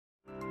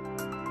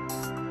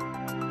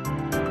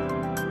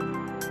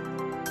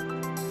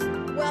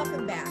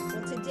welcome back.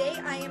 Well, today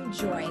I am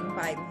joined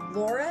by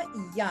Laura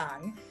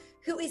Young,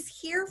 who is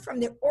here from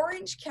the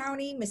Orange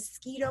County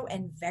Mosquito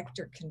and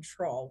Vector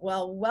Control.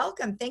 Well,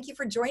 welcome. Thank you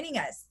for joining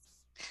us.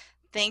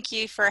 Thank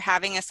you for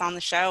having us on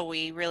the show.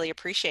 We really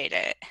appreciate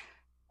it.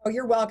 Oh,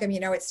 you're welcome. You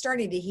know, it's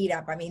starting to heat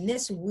up. I mean,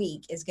 this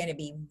week is going to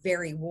be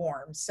very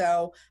warm.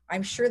 So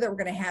I'm sure that we're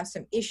going to have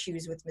some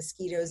issues with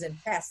mosquitoes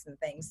and pests and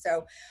things.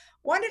 So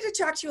wanted to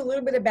talk to you a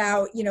little bit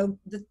about,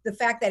 the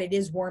fact that it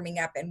is warming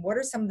up and what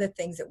are some of the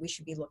things that we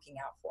should be looking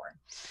out for?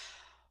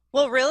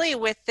 Well, really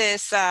with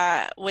this,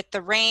 with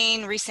the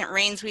recent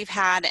rains we've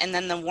had, and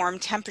then the warm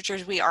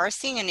temperatures, we are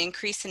seeing an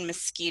increase in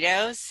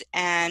mosquitoes,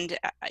 and,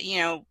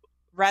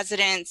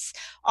 residents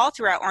all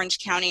throughout Orange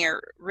County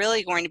are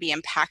really going to be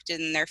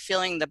impacted, and they're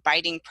feeling the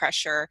biting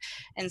pressure.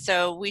 And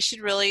so we should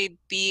really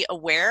be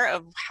aware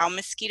of how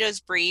mosquitoes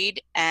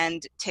breed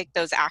and take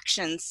those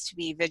actions to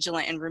be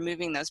vigilant in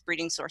removing those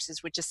breeding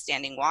sources, which is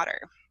standing water.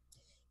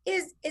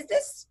 Is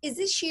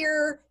this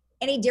year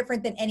any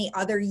different than any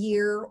other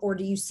year, or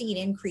do you see an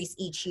increase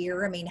each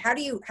year? I mean, how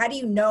do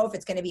you know if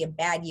it's going to be a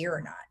bad year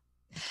or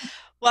not?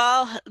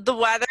 Well, the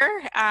weather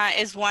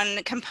is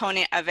one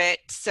component of it.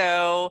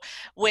 So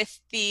with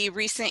the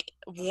recent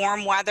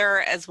warm weather,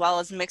 as well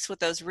as mixed with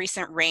those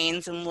recent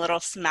rains and little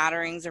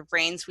smatterings of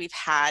rains we've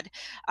had,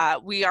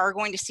 we are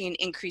going to see an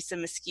increase in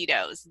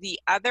mosquitoes. The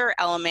other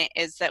element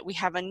is that we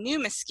have a new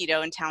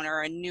mosquito in town,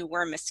 or a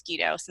newer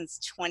mosquito since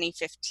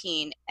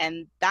 2015.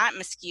 And that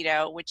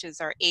mosquito, which is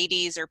our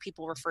Aedes, or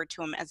people refer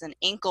to them as an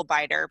ankle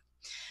biter,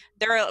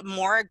 they're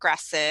more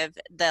aggressive.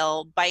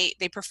 They'll bite,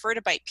 they prefer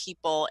to bite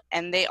people,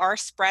 and they are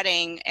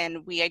spreading,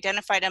 and we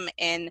identified them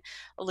in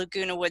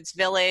Laguna Woods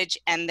Village,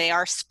 and they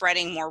are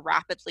spreading more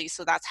rapidly.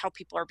 So that's how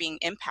people are being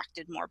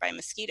impacted more by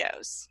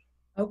mosquitoes.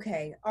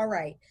 Okay. All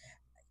right.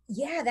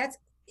 Yeah, that's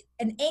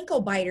an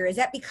ankle biter. Is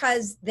that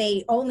because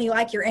they only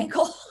like your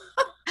ankle?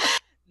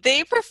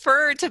 They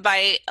prefer to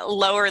bite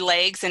lower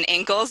legs and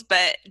ankles,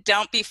 but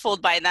don't be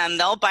fooled by them.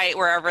 They'll bite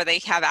wherever they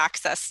have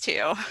access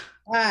to.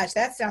 Gosh,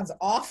 that sounds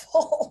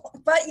awful.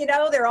 But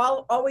they're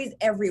always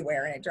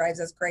everywhere, and it drives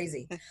us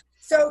crazy.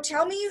 So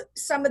tell me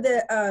some of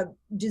the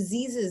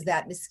diseases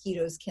that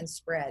mosquitoes can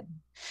spread.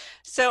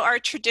 So our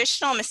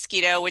traditional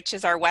mosquito, which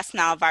is our West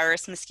Nile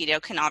virus mosquito,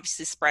 can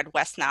obviously spread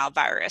West Nile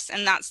virus.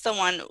 And that's the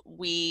one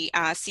we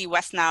see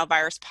West Nile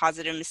virus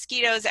positive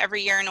mosquitoes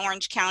every year in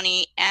Orange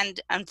County, and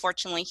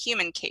unfortunately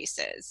human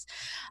cases.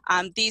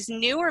 These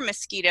newer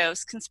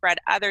mosquitoes can spread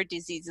other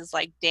diseases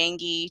like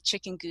dengue,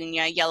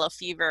 chikungunya, yellow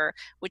fever,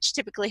 which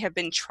typically have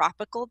been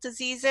tropical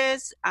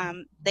diseases.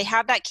 They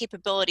have that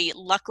capability.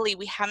 Luckily,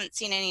 we haven't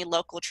seen any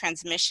local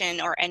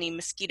transmission or any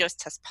mosquitoes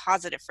test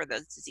positive for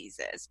those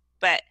diseases.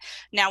 But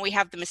now we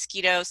have the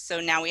mosquitoes,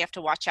 so now we have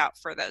to watch out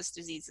for those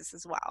diseases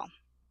as well.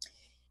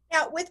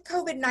 Now, with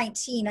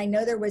COVID-19, I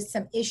know there was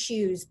some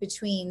issues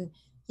between,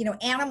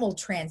 animal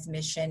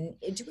transmission.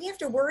 Do we have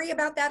to worry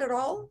about that at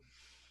all?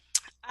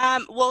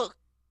 Well,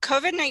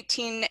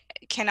 COVID-19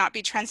 cannot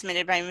be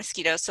transmitted by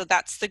mosquitoes, so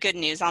that's the good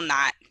news on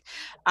that.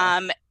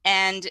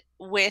 And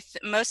with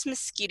most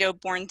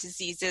mosquito-borne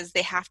diseases,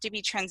 they have to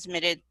be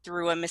transmitted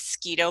through a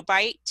mosquito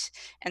bite,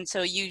 and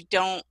so you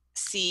don't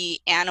see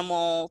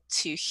animal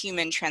to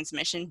human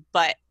transmission,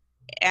 but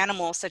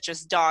animals such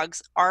as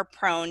dogs are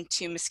prone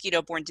to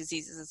mosquito-borne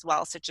diseases as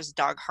well, such as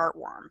dog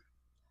heartworm.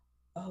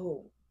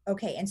 Oh,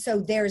 okay. And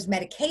so there's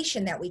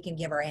medication that we can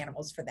give our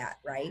animals for that,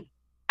 right?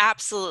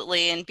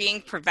 Absolutely, and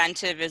being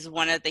preventive is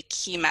one of the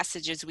key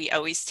messages we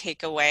always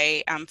take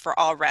away for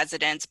all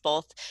residents,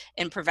 both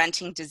in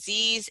preventing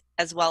disease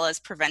as well as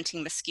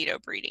preventing mosquito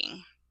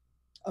breeding.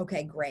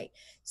 Okay, great.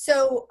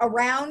 So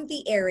around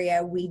the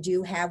area, we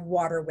do have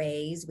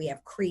waterways, we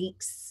have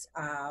creeks,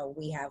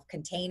 we have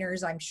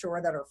containers, I'm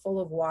sure, that are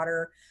full of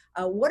water.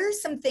 What are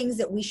some things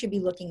that we should be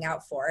looking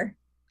out for?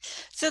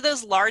 So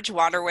those large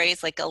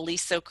waterways like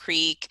Aliso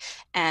Creek,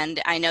 and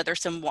I know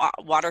there's some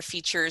water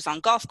features on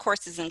golf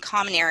courses and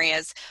common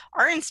areas,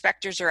 our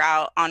inspectors are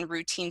out on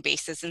routine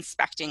basis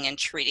inspecting and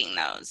treating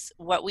those.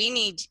 What we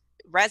need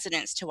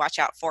residents to watch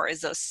out for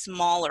is those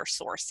smaller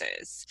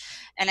sources.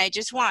 And I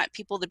just want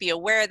people to be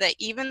aware that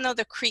even though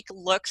the creek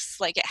looks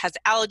like it has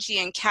algae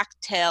and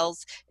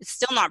cattails, it's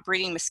still not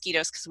breeding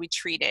mosquitoes because we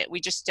treat it. We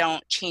just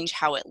don't change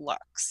how it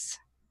looks.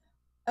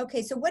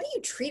 Okay, so what do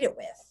you treat it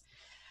with?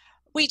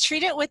 We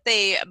treat it with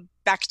a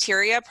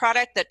bacteria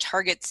product that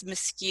targets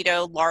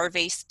mosquito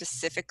larvae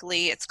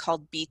specifically. It's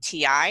called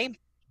BTI.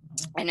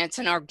 And it's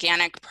an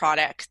organic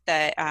product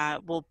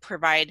that will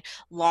provide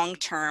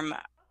long-term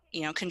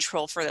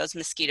control for those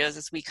mosquitoes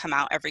as we come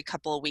out every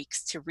couple of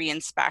weeks to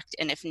re-inspect,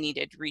 and if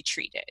needed,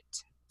 retreat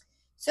it.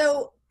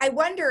 So I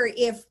wonder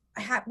if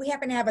we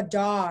happen to have a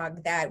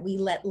dog that we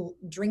let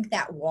drink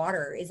that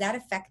water, does that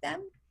affect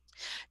them?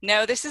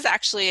 No, this is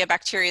actually a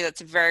bacteria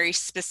that's very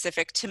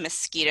specific to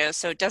mosquitoes,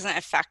 so it doesn't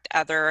affect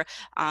other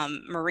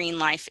marine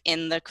life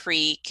in the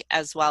creek,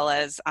 as well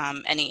as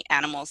any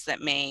animals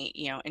that may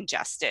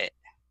ingest it.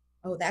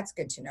 Oh, that's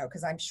good to know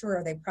because I'm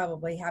sure they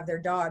probably have their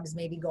dogs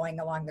maybe going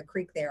along the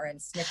creek there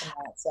and sniffing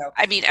that. So,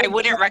 I mean, I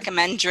wouldn't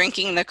recommend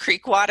drinking the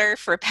creek water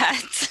for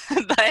pets,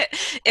 but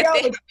if they no,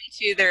 happen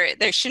to,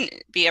 there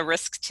shouldn't be a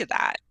risk to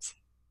that.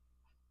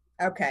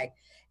 okay.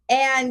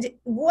 And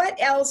what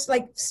else,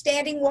 like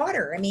standing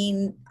water? I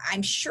mean,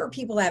 I'm sure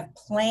people have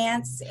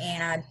plants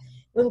and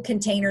little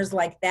containers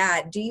like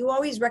that. Do you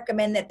always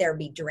recommend that there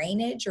be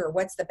drainage or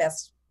what's the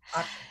best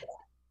option for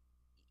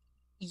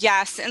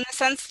Yes, in the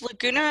sense,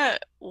 Laguna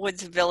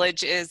Woods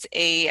Village is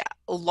a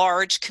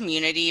large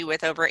community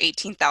with over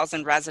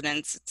 18,000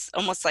 residents. It's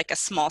almost like a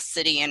small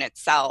city in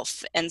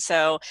itself. And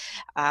so,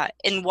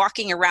 in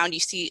walking around, you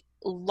see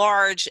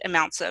large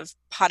amounts of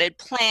potted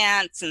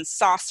plants and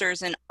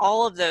saucers, and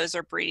all of those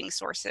are breeding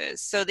sources.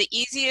 So, the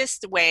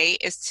easiest way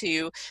is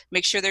to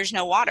make sure there's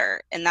no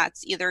water, and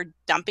that's either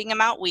dumping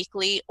them out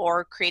weekly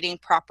or creating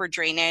proper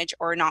drainage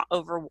or not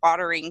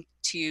overwatering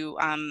to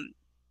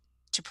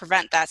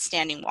prevent that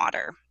standing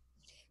water.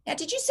 that? Now,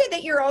 did you say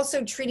that you're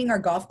also treating our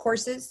golf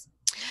courses?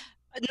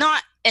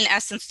 Not in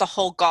essence the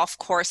whole golf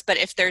course, but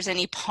if there's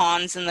any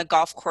ponds in the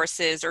golf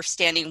courses or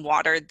standing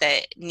water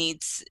that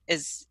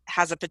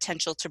has a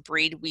potential to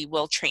breed, we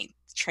will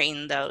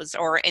train those,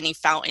 or any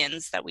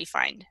fountains that we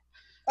find.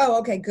 Oh,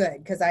 okay,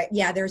 good. Because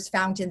yeah, there's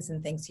fountains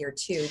and things here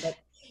too. But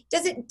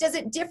does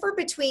it differ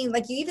between,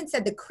 like you even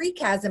said the creek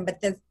has them,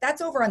 but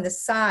that's over on the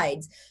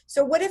sides.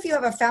 So what if you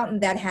have a fountain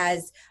that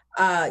has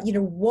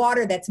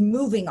water that's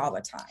moving all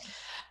the time?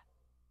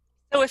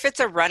 So if it's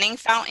a running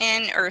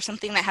fountain or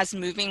something that has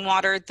moving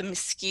water, the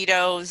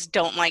mosquitoes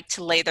don't like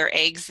to lay their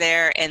eggs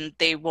there, and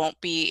they won't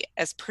be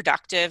as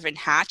productive and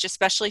hatch,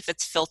 especially if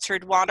it's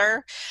filtered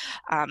water.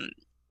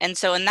 And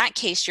so in that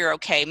case, you're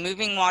okay.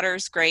 Moving water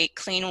is great.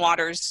 Clean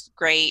water is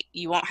great.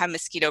 You won't have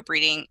mosquito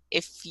breeding.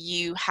 If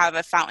you have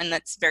a fountain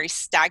that's very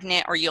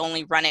stagnant or you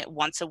only run it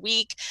once a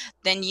week,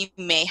 then you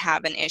may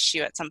have an issue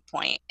at some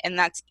point. And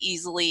that's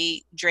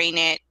easily drain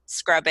it,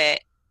 scrub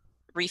it,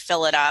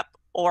 refill it up.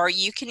 Or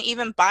you can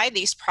even buy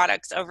these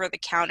products over the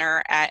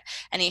counter at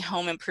any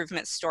home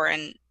improvement store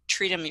and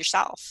treat them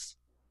yourself.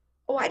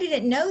 Oh, I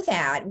didn't know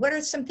that. What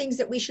are some things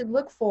that we should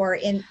look for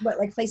in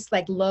like places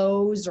like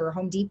Lowe's or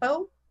Home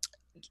Depot?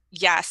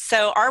 Yes,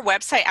 so our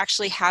website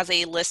actually has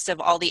a list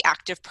of all the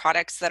active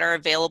products that are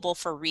available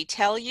for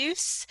retail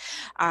use,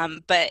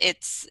 but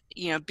it's,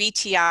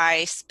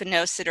 BTI,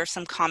 spinosad are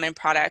some common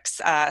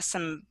products.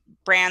 Some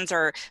brands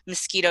are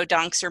mosquito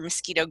dunks or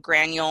mosquito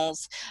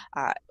granules.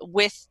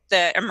 With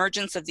the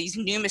emergence of these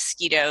new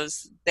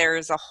mosquitoes,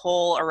 there's a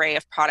whole array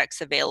of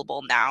products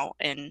available now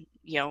in,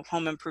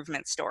 home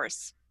improvement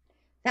stores.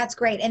 That's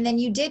great. And then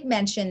you did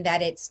mention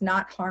that it's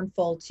not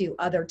harmful to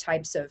other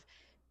types of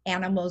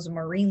animals,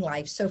 marine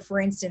life. So for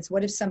instance,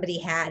 what if somebody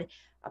had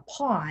a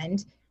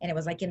pond and it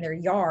was like in their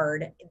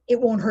yard, it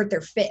won't hurt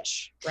their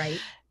fish, right?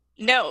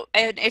 No,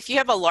 and if you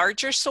have a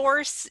larger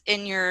source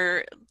in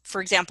your, for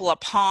example, a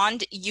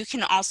pond, you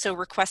can also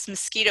request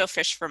mosquito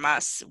fish from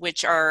us,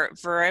 which are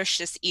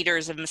voracious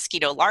eaters of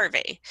mosquito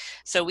larvae.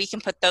 So we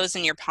can put those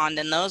in your pond,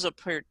 and those will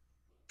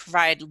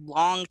provide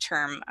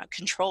long-term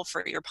control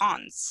for your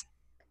ponds.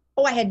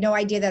 Oh, I had no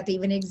idea that they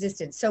even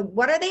existed. So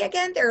what are they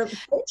again? They're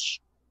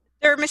fish?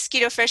 They're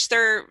mosquito fish.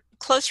 They're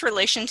close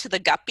relation to the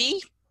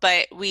guppy,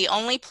 but we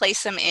only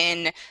place them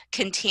in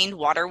contained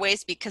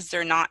waterways because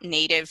they're not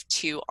native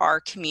to our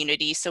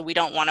community. So we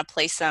don't want to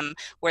place them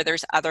where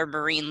there's other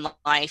marine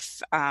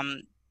life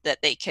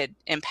that they could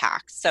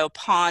impact. So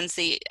ponds,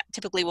 they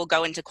typically will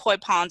go into koi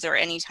ponds or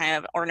any kind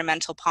of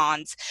ornamental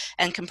ponds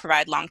and can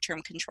provide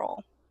long-term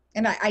control.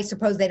 And I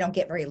suppose they don't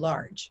get very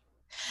large.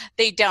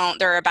 They don't.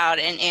 They're about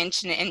an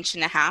inch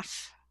and a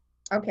half.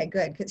 Okay,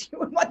 good, because you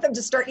would want them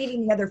to start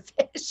eating the other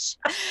fish.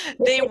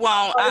 They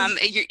won't.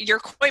 Your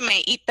koi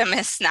may eat them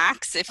as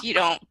snacks if you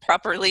don't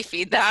properly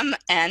feed them,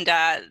 and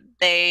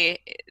they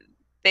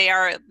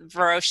are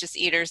voracious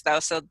eaters though,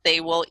 so they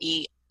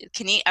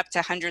can eat up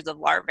to hundreds of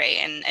larvae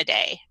in a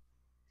day.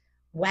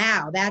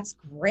 Wow, that's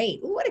great.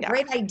 Ooh, what a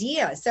great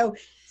idea. So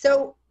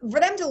for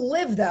them to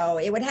live though,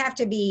 it would have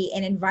to be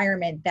an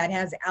environment that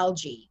has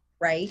algae,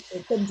 right?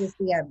 It couldn't just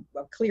be a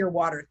clear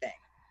water thing.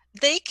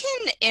 They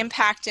can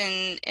impact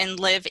and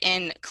live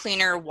in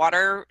cleaner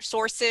water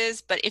sources,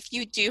 but if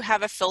you do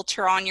have a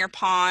filter on your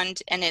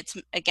pond and it's,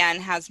 again,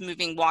 has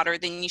moving water,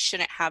 then you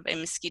shouldn't have a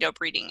mosquito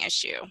breeding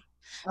issue. Okay.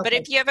 But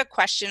if you have a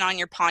question on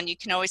your pond, you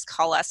can always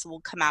call us and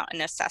we'll come out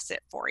and assess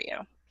it for you.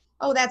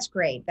 Oh, that's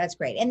great. That's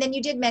great. And then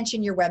you did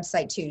mention your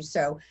website too.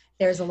 So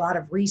there's a lot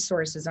of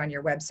resources on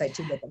your website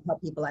too that can help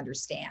people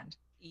understand.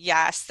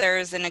 Yes,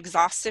 there's an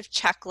exhaustive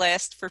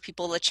checklist for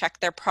people to check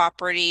their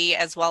property,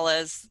 as well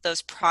as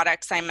those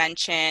products I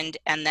mentioned,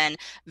 and then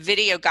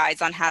video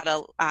guides on how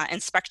to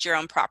inspect your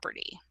own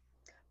property.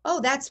 Oh,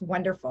 that's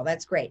wonderful.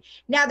 That's great.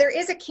 Now, there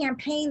is a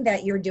campaign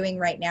that you're doing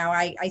right now.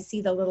 I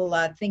see the little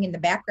thing in the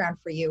background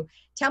for you.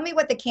 Tell me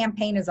what the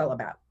campaign is all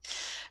about.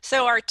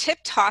 So our Tip,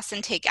 Toss,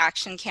 and Take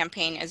Action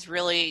campaign is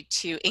really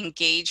to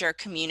engage our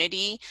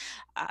community.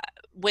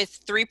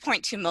 With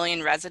 3.2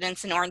 million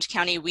residents in Orange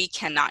County, we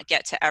cannot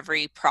get to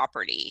every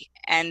property.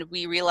 and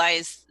we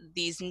realized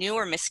these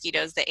newer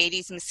mosquitoes, the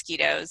Aedes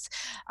mosquitoes,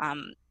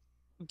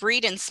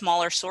 breed in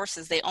smaller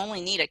sources. They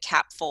only need a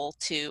capful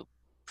to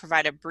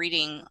provide a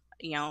breeding,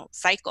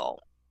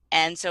 cycle.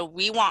 And so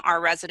we want our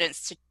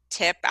residents to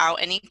tip out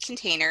any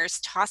containers,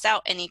 toss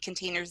out any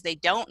containers they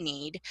don't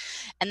need,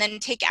 and then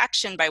take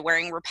action by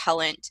wearing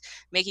repellent,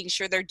 making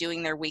sure they're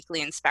doing their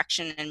weekly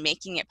inspection and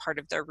making it part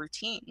of their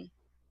routine.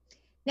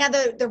 Now,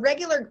 the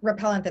regular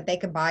repellent that they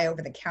could buy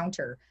over the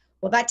counter,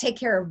 will that take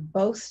care of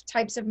both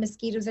types of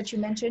mosquitoes that you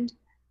mentioned?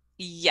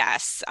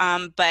 Yes,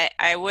 but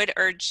I would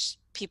urge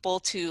people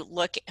to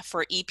look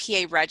for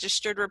EPA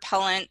registered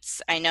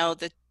repellents. I know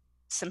that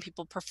some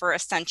people prefer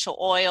essential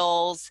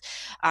oils.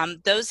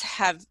 Those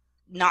have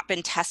not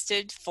been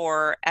tested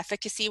for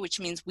efficacy, which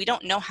means we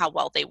don't know how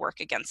well they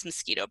work against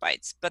mosquito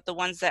bites, but the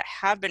ones that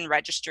have been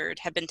registered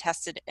have been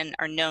tested and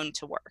are known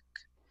to work.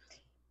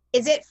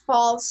 Is it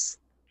false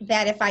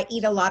that if I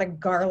eat a lot of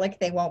garlic,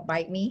 they won't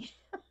bite me?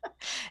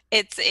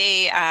 It's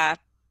a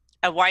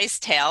wise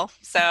tale.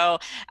 So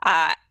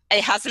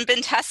it hasn't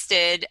been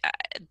tested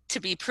to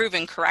be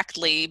proven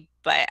correctly,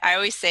 but I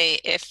always say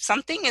if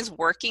something is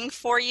working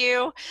for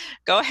you,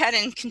 go ahead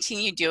and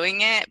continue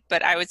doing it,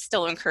 but I would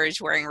still encourage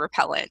wearing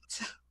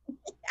repellent.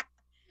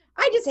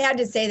 I just had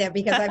to say that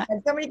because I've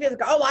had so many people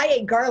go, oh, I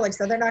ate garlic,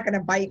 so they're not going to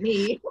bite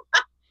me.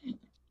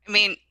 I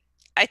mean,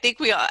 I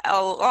think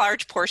a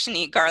large portion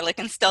eat garlic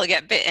and still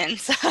get bitten.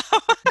 So.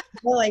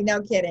 Really,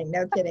 no kidding,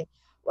 no kidding.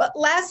 Well,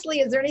 lastly,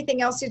 is there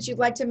anything else that you'd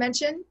like to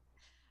mention?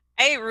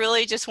 I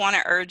really just want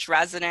to urge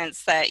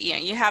residents that,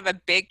 you have a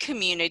big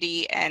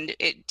community and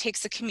it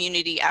takes a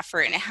community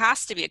effort, and it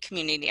has to be a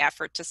community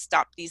effort to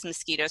stop these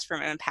mosquitoes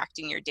from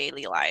impacting your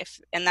daily life.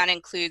 And that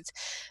includes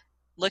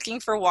looking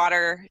for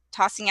water,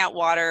 tossing out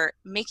water,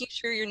 making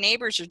sure your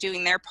neighbors are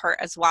doing their part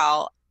as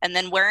well, and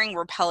then wearing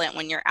repellent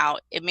when you're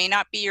out. It may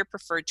not be your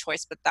preferred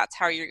choice, but that's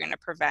how you're going to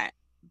prevent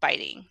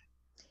biting.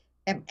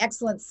 An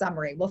excellent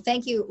summary. Well,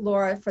 thank you,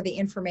 Laura, for the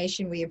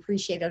information. We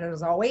appreciate it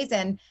as always.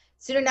 And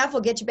soon enough,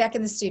 we'll get you back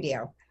in the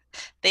studio.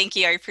 Thank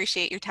you. I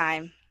appreciate your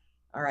time.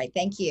 All right.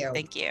 Thank you.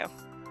 Thank you.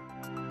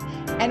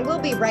 And we'll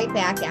be right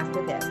back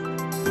after this.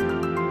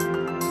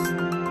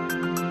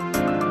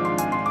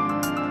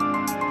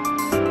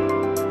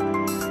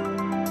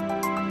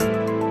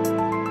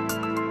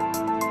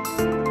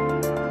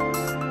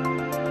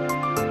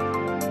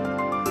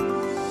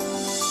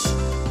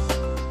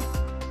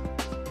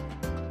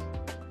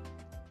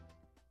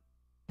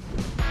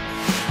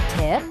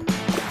 Tip,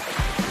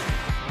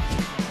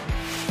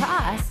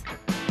 toss,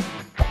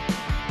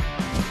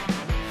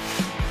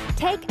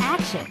 take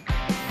action.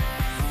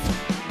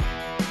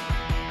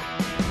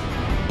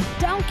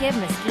 Don't give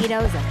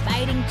mosquitoes a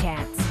fighting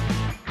chance.